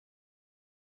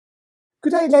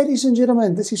Good day, ladies and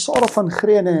gentlemen. This is Sarah van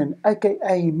Greenen,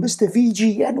 aka Mr.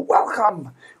 VG, and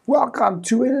welcome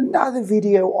to another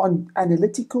video on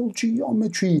analytical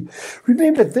geometry.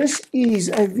 Remember, this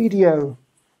is a video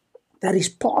that is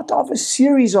part of a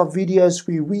series of videos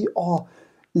where we are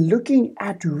looking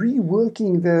at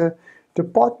reworking the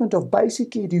Department of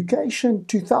Basic Education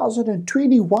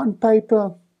 2021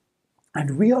 paper,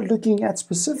 and we are looking at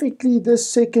specifically this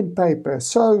second paper.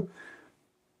 So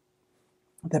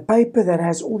the paper that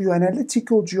has all your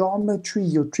analytical geometry,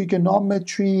 your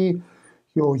trigonometry,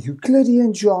 your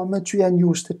Euclidean geometry, and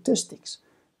your statistics.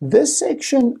 This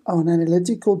section on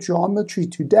analytical geometry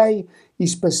today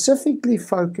is specifically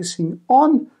focusing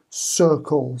on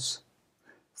circles,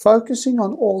 focusing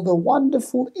on all the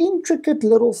wonderful, intricate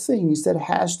little things that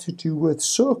has to do with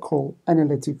circle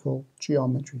analytical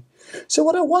geometry. So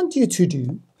what I want you to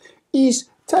do is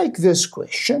take this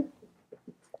question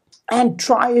and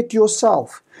try it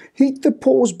yourself. Hit the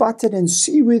pause button and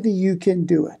see whether you can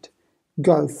do it.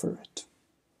 Go for it.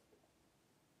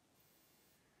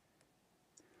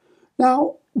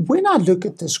 Now, when I look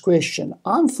at this question,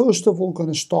 I'm first of all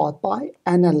going to start by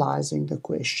analyzing the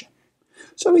question.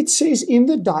 So it says in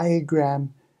the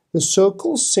diagram, the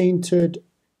circle centered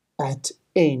at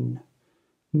n,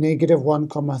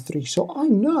 -1, 3. So I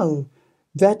know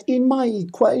that in my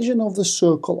equation of the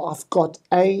circle, I've got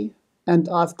A and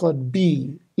I've got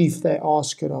B if they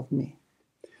ask it of me.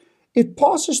 It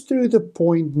passes through the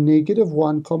point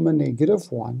 -1,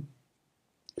 -1.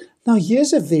 Now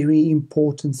here's a very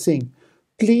important thing.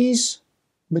 Please,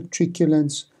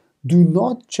 matriculants, do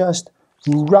not just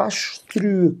rush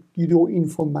through your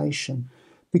information,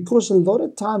 because a lot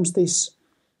of times there's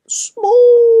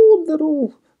small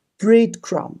little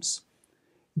breadcrumbs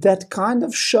that kind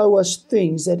of show us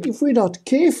things that if we're not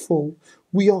careful,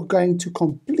 we are going to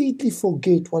completely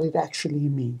forget what it actually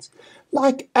means.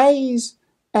 Like A's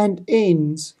and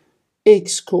N's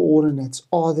x coordinates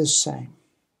are the same,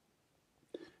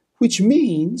 which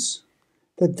means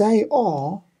that they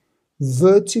are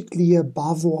vertically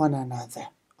above one another,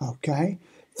 okay?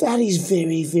 That is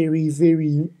very, very,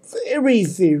 very, very,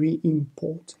 very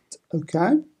important,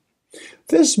 okay?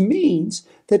 This means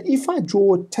that if I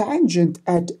draw a tangent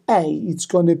at A, it's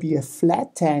going to be a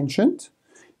flat tangent,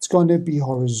 it's going to be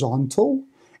horizontal,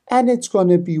 and it's going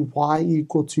to be y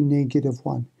equal to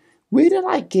 -1. Where did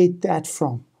I get that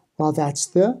from? Well, that's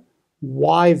the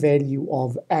y value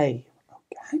of A.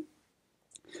 Okay?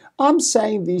 I'm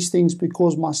saying these things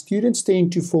because my students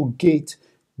tend to forget,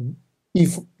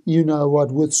 if you know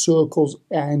what, with circles,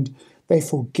 and they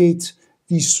forget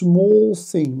these small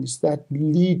things that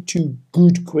lead to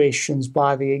good questions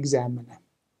by the examiner.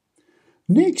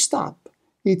 Next up,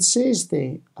 it says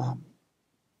there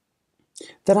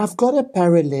that I've got a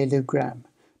parallelogram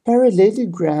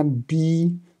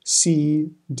B,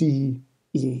 C, D,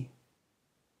 E.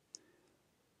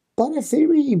 But a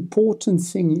very important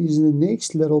thing is in the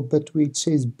next little bit where it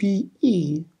says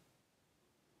BE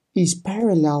is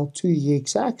parallel to the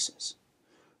x-axis.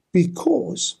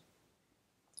 Because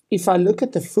if I look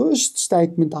at the first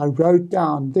statement I wrote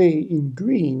down there in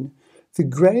green, the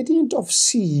gradient of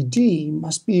CD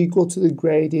must be equal to the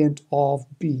gradient of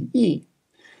BE.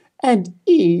 And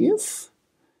if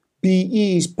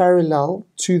BE is parallel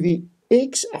to the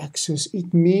x-axis,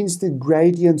 it means the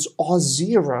gradients are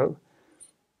 0.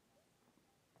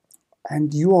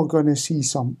 And you are going to see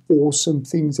some awesome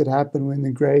things that happen when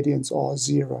the gradients are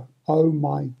 0. Oh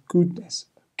my goodness,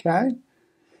 okay?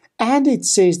 And it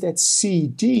says that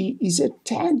CD is a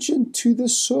tangent to the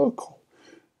circle.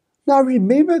 Now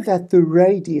remember that the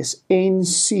radius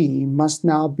NC must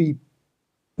now be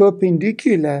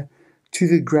perpendicular to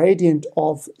the gradient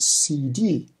of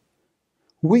CD,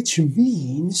 which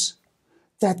means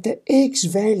that the x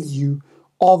value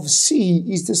of C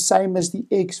is the same as the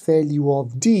x value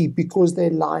of D because they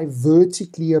lie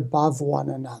vertically above one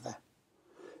another.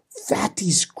 That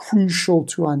is crucial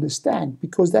to understand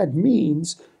because that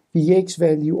means the x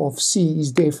value of C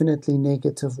is definitely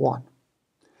 -1.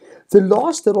 The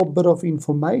last little bit of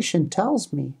information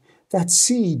tells me that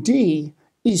CD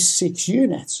is 6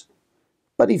 units.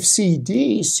 But if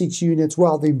CD is 6 units,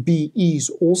 well, then BE is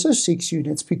also 6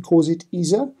 units because it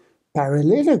is a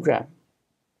parallelogram.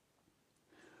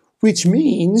 Which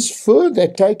means, further,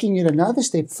 taking it another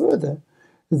step further,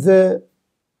 the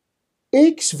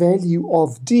x value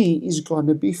of D is going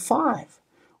to be 5,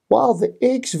 while the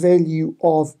x value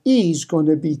of E is going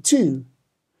to be 2.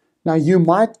 Now, you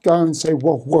might go and say,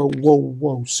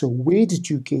 whoa, so where did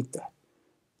you get that?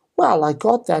 Well, I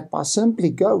got that by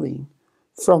simply going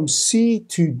from C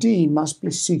to D must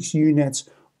be 6 units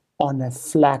on a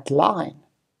flat line.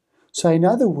 So in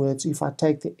other words, if I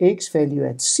take the x value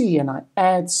at C and I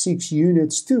add 6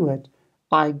 units to it,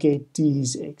 I get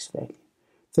D's x value.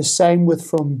 The same with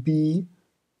from B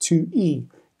to E.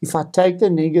 If I take the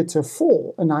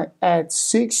 -4 and I add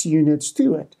 6 units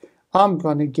to it, I'm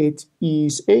going to get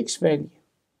E's x value,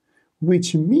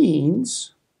 which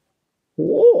means,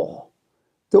 oh,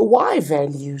 the y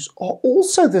values are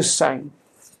also the same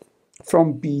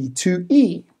from B to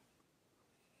E.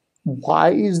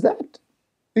 Why is that?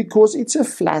 Because it's a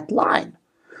flat line.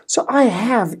 So I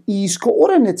have E's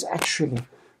coordinates actually,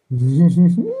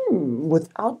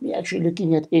 without me actually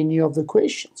looking at any of the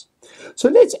questions. So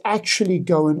let's actually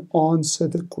go and answer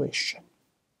the question.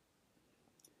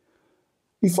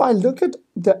 If I look at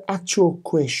the actual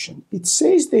question, it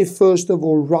says there, first of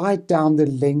all, write down the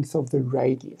length of the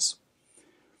radius.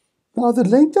 Now, the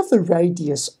length of the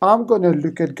radius, I'm going to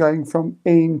look at going from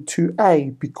N to A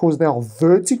because they are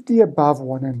vertically above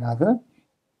one another,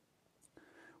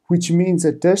 which means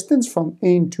the distance from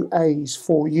N to A is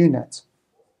 4 units.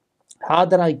 How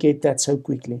did I get that so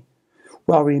quickly?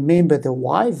 Well, remember the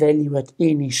y value at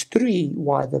N is 3,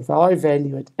 while the y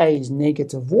value at A is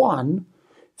 -1.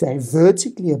 They're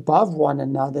vertically above one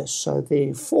another, so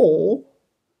therefore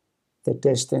the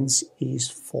distance is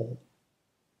 4.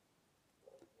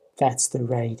 That's the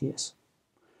radius.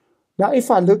 Now,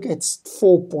 if I look at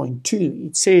 4.2,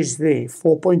 it says there,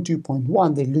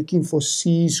 4.2.1, they're looking for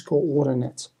C's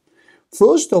coordinates.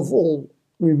 First of all,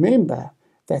 remember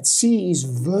that C is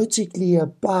vertically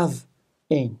above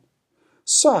N.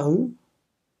 So,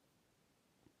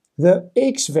 the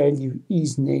x value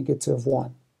is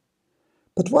 -1.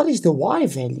 But what is the y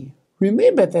value?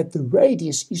 Remember that the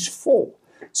radius is 4.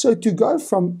 So to go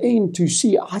from N to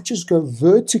C, I just go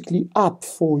vertically up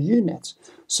 4 units.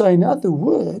 So in other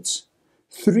words,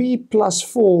 3 plus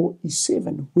 4 is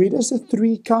 7. Where does the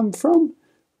 3 come from?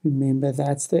 Remember,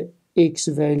 that's the x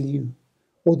value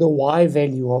or the y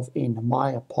value of N.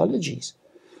 My apologies.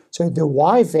 So the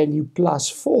y value plus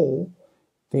 4,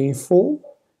 therefore,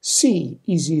 C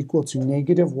is equal to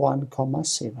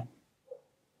 -1,7.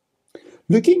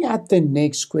 Looking at the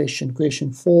next question,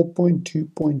 question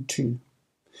 4.2.2.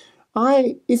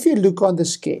 If you look on the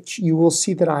sketch, you will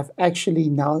see that I've actually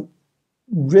now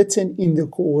written in the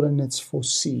coordinates for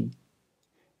C,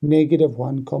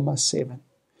 -1,7.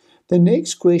 The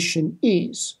next question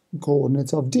is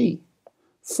coordinates of D.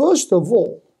 First of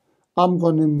all, I'm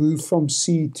going to move from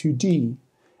C to D,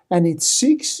 and it's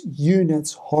 6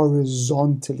 units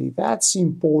horizontally. That's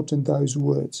important, those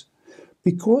words,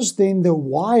 because then the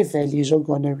y values are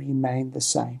going to remain the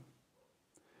same.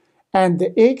 And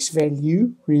the x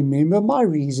value, remember my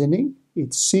reasoning,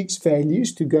 it's 6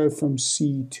 values to go from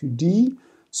C to D,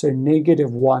 so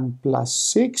 -1 plus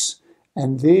 6,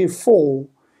 and therefore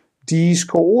D's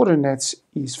coordinates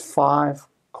is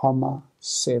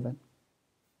 5,7.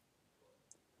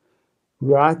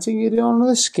 Writing it on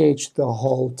the sketch the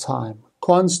whole time.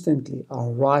 Constantly, I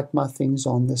write my things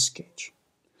on the sketch.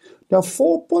 Now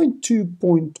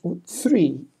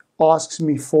 4.2.3 asks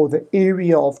me for the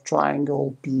area of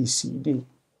triangle BCD.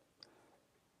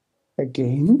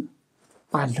 Again,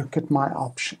 I look at my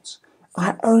options.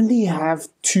 I only have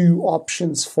 2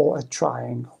 options for a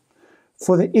triangle.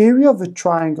 For the area of a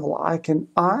triangle, I can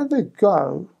either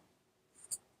go,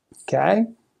 okay,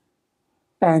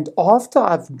 and after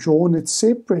I've drawn it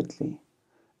separately,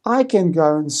 I can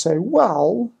go and say,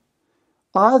 well,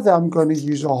 either I'm going to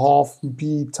use a half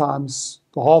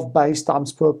base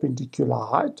times perpendicular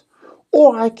height,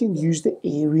 or I can use the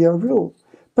area rule.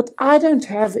 But I don't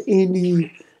have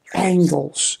any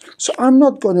angles, so I'm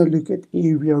not going to look at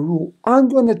area rule. I'm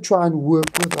going to try and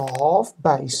work with a half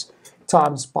base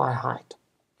times by height.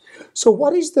 So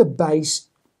what is the base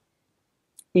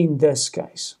in this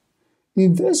case?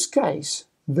 In this case,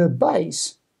 the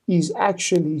base is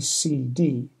actually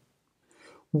CD,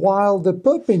 while the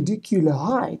perpendicular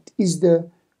height is the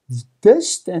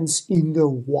distance in the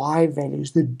y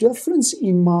values, the difference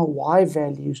in my y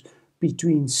values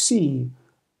between C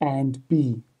and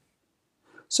B.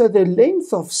 So the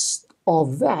length of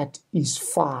that is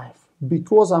 5.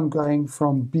 Because I'm going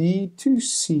from B to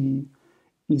C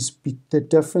is the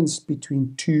difference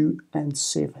between 2 and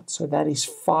 7. So that is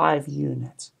 5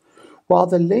 units. While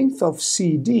the length of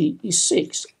CD is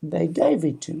 6. They gave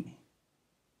it to me.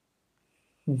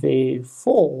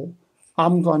 Therefore,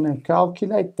 I'm going to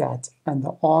calculate that, and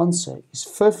the answer is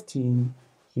 15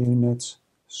 units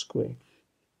squared.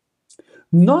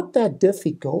 Not that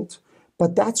difficult,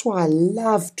 but that's why I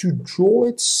love to draw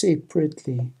it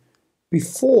separately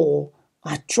before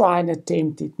I try and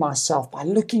attempt it myself by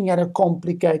looking at a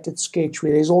complicated sketch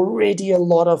where there's already a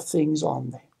lot of things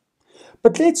on there.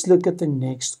 But let's look at the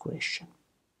next question.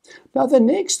 Now, the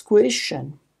next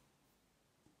question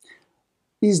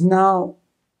is now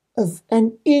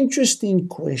an interesting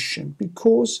question,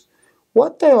 because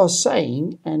what they are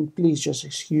saying, and please just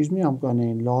excuse me, I'm going to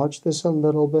enlarge this a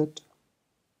little bit.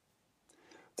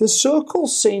 The circle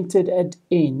centered at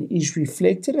N is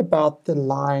reflected about the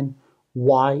line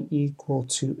y equal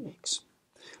to x.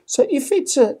 So if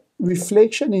it's a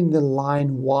reflection in the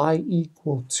line y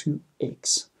equal to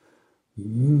x,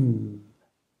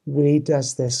 where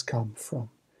does this come from?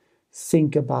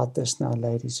 Think about this now,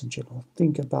 ladies and gentlemen.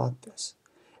 Think about this.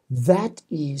 That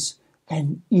is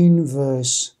an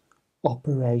inverse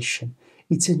operation.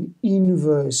 It's an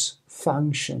inverse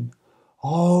function.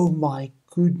 Oh my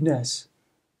goodness.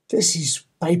 This is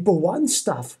paper 1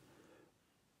 stuff.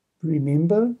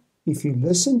 Remember, if you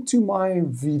listen to my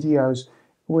videos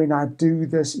when I do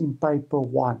this in paper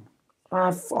 1,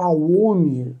 I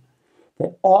warn you,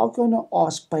 they are going to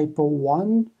ask paper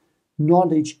 1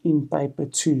 knowledge in paper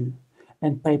 2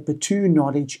 and paper 2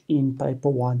 knowledge in paper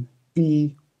 1.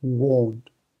 Be warned.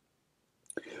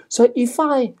 So if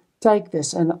I take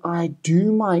this and I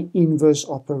do my inverse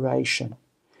operation,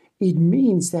 it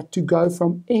means that to go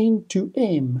from N to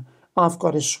M, I've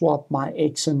got to swap my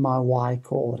X and my Y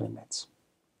coordinates.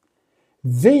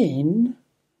 Then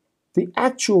the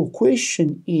actual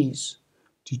question is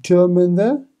determine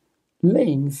the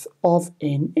length of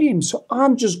NM. So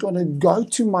I'm just going to go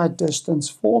to my distance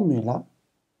formula,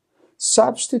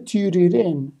 substitute it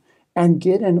in, and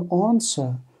get an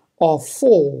answer of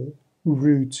 4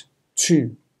 root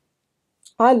 2.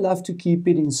 I love to keep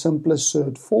it in simplest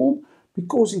third form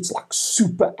because it's like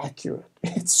super accurate.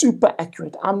 It's super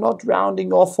accurate. I'm not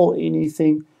rounding off or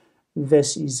anything.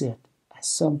 This is it. As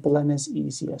simple and as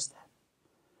easy as that.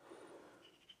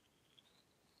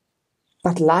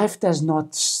 But life does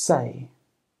not say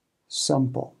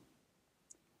simple.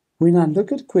 When I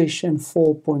look at question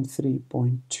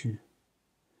 4.3.2,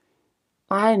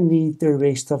 I need the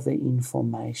rest of the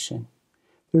information.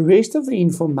 The rest of the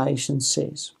information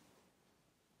says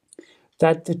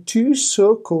that the two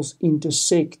circles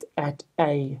intersect at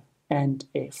A and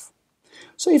F.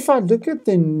 So if I look at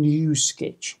the new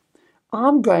sketch,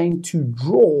 I'm going to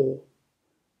draw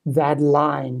that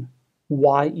line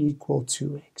y equal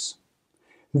to x.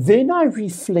 Then I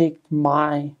reflect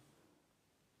my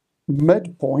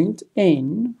midpoint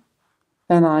n,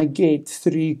 and I get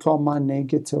 3,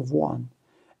 -1.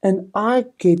 And I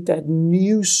get that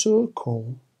new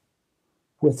circle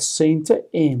with center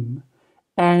M,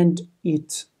 and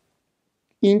it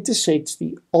intersects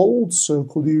the old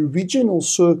circle, the original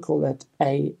circle at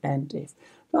A and F.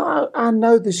 Now, I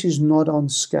know this is not on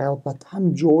scale, but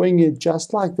I'm drawing it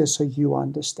just like this so you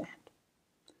understand.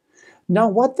 Now,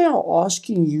 what they are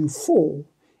asking you for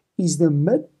is the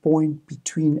midpoint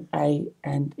between A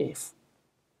and F,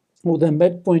 or the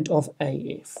midpoint of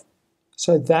AF.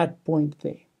 So that point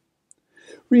there.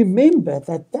 Remember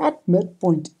that that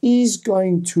midpoint is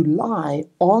going to lie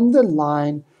on the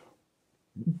line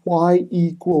y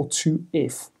equal to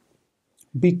f,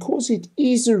 because it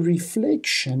is a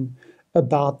reflection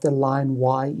about the line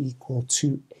y equal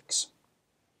to x.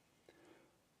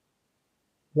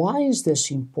 Why is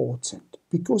this important?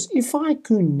 Because if I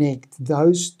connect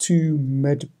those two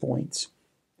midpoints,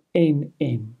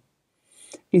 NM,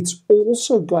 it's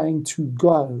also going to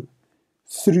go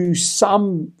through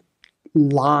some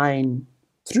line,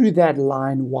 through that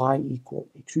line y equal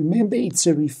x. Remember, it's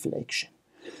a reflection.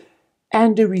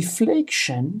 And a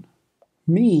reflection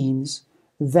means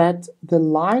that the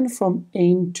line from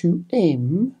N to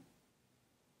M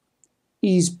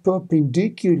is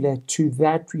perpendicular to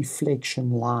that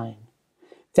reflection line.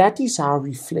 That is how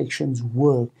reflections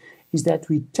work, is that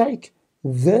we take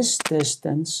this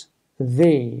distance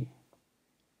there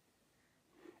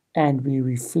and we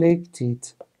reflect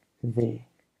it there.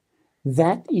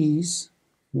 That is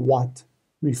what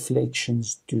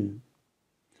reflections do.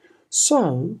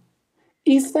 So,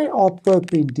 if they are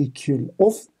perpendicular,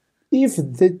 if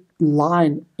the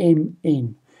line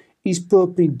MN is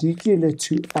perpendicular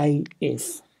to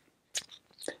AF,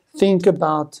 think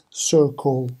about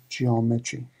circle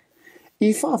geometry.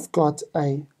 If I've got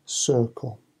a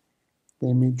circle,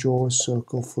 let me draw a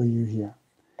circle for you here.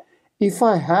 If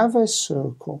I have a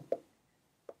circle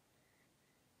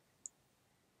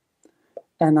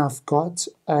and I've got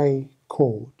a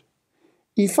chord,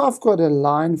 if I've got a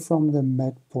line from the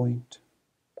midpoint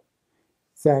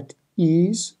that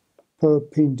is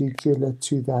perpendicular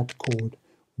to that chord,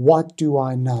 what do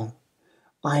I know?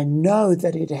 I know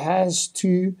that it has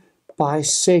to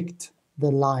bisect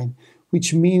the line,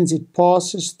 which means it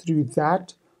passes through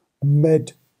that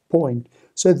midpoint.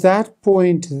 So that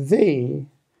point there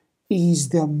is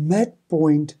the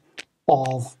midpoint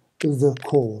of the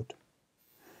chord.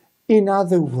 In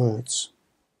other words,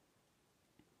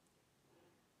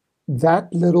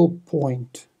 that little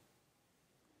point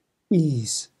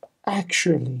is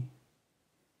actually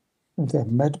the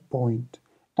midpoint,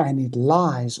 and it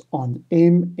lies on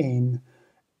MN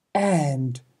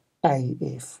and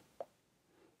AF.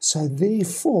 So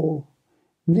therefore,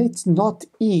 let's not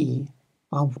E.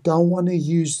 I don't want to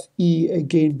use E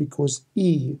again because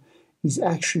E is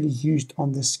actually used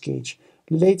on the sketch.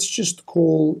 Let's just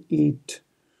call it,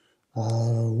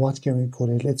 what can we call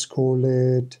it? Let's call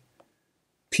it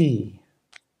P,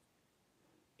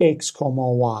 X,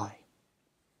 Y.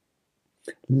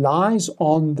 Lies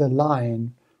on the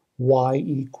line Y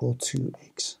equal to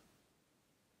X.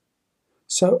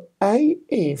 So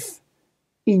AF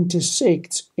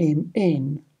intersects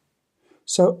MN.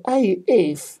 So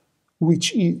AF,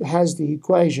 which has the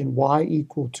equation Y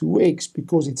equal to X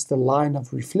because it's the line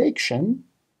of reflection,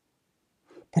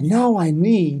 but now I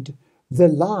need the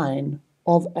line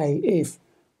of AF.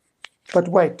 But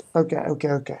wait,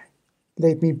 okay.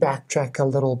 Let me backtrack a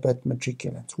little bit,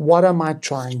 matriculants. What am I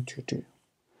trying to do?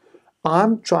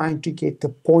 I'm trying to get the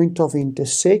point of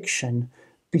intersection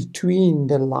between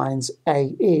the lines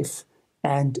AF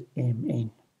and MN.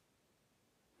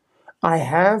 I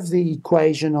have the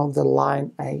equation of the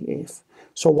line AF.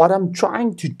 So what I'm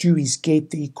trying to do is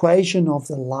get the equation of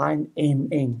the line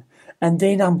MN, and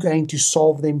then I'm going to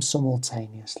solve them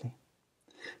simultaneously.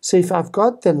 So if I've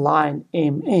got the line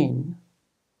MN,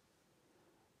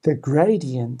 the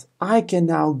gradient, I can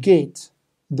now get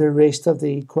the rest of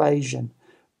the equation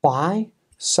by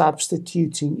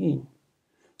substituting in.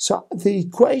 So the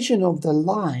equation of the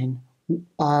line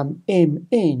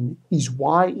MN is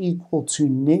Y equal to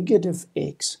negative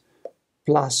X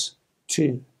plus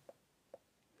 2.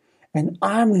 And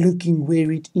I'm looking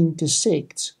where it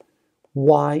intersects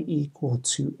Y equal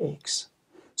to X.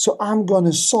 So I'm going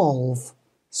to solve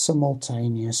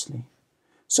simultaneously.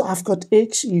 So I've got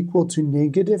X equal to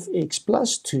negative X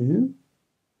plus 2,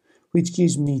 which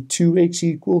gives me 2X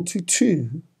equal to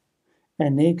 2,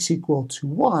 and X equal to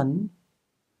 1.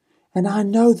 And I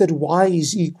know that Y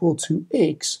is equal to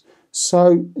X,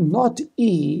 so not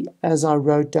E as I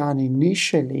wrote down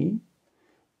initially,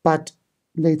 but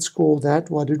let's call that,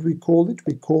 what did we call it?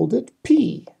 We called it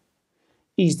P,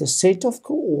 is the set of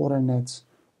coordinates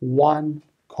 1,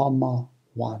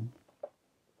 1.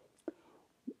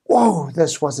 Whoa,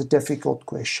 this was a difficult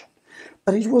question.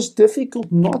 But it was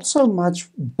difficult not so much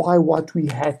by what we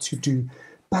had to do,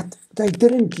 but they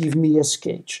didn't give me a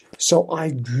sketch, so I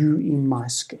drew in my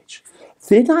sketch.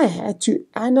 Then I had to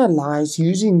analyze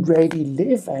using grade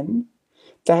 11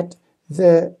 that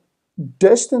the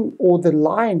distance or the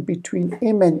line between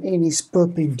M and N is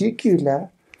perpendicular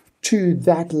to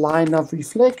that line of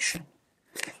reflection.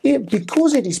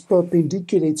 Because it is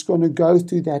perpendicular, it's going to go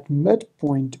through that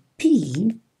midpoint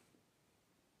P.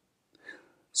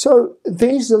 So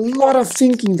there's a lot of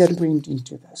thinking that went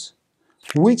into this,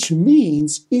 which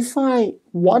means if I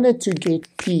wanted to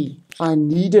get P, I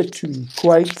needed to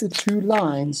equate the two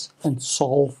lines and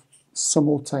solve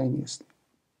simultaneously.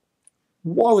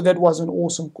 Whoa, that was an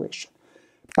awesome question,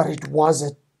 but it was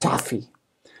a toughie.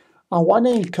 I want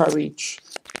to encourage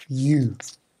you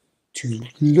to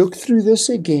look through this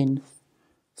again,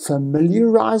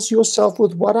 familiarize yourself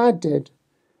with what I did,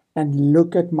 and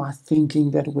look at my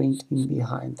thinking that went in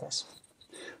behind this.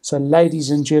 So ladies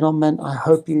and gentlemen, I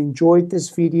hope you enjoyed this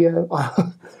video.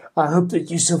 I hope that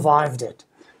you survived it.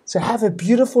 So have a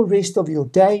beautiful rest of your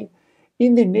day.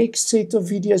 In the next set of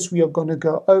videos, we are going to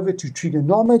go over to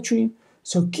trigonometry.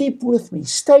 So keep with me,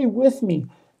 stay with me,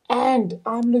 and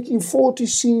I'm looking forward to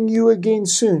seeing you again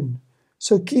soon.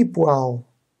 So keep well.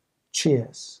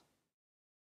 Cheers.